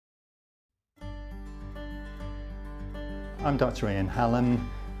I'm Dr. Ian Hallam.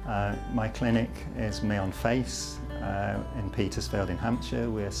 My clinic is Meon in Petersfield in Hampshire.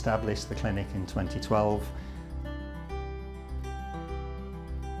 We established the clinic in 2012.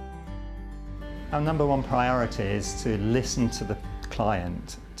 Our number one priority is to listen to the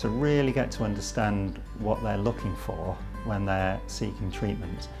client, to really get to understand what they're looking for when they're seeking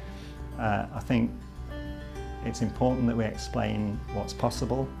treatment. I think it's important that we explain what's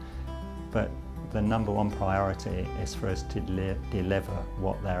possible, but the number one priority is for us to deliver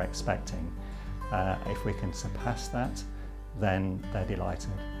what they're expecting. If we can surpass that, then they're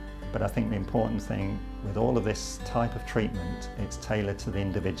delighted. But I think the important thing with all of this type of treatment, it's tailored to the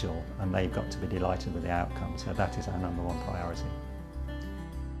individual and they've got to be delighted with the outcome. So that is our number one priority.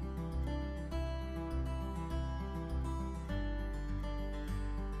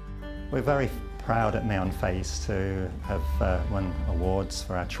 We're very proud at Meon to have won awards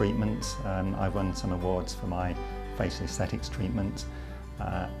for our treatment. I've won some awards for my facial aesthetics treatment.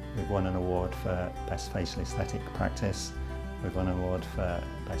 We've won an award for Best Facial Aesthetic Practice. We've won an award for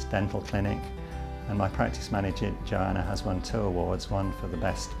Best Dental Clinic. And my practice manager, Joanna, has won 2 awards, one for the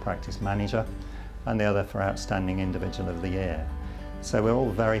Best Practice Manager and the other for Outstanding Individual of the Year. So we're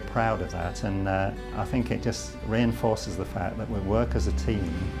all very proud of that, and I think it just reinforces the fact that we work as a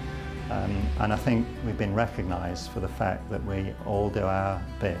team. And I think we've been recognised for the fact that we all do our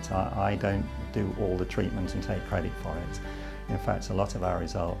bit. I don't do all the treatment and take credit for it. In fact, a lot of our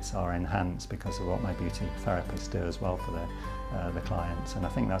results are enhanced because of what my beauty therapists do as well for the clients, and I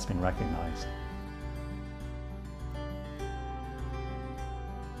think that's been recognised.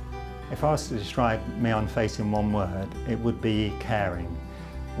 If I was to describe Meon in one word, it would be caring.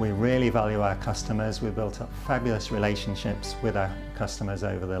 We really value our customers. We've built up fabulous relationships with our customers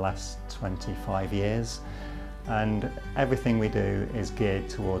over the last 25 years, and everything we do is geared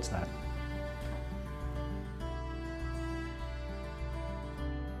towards that.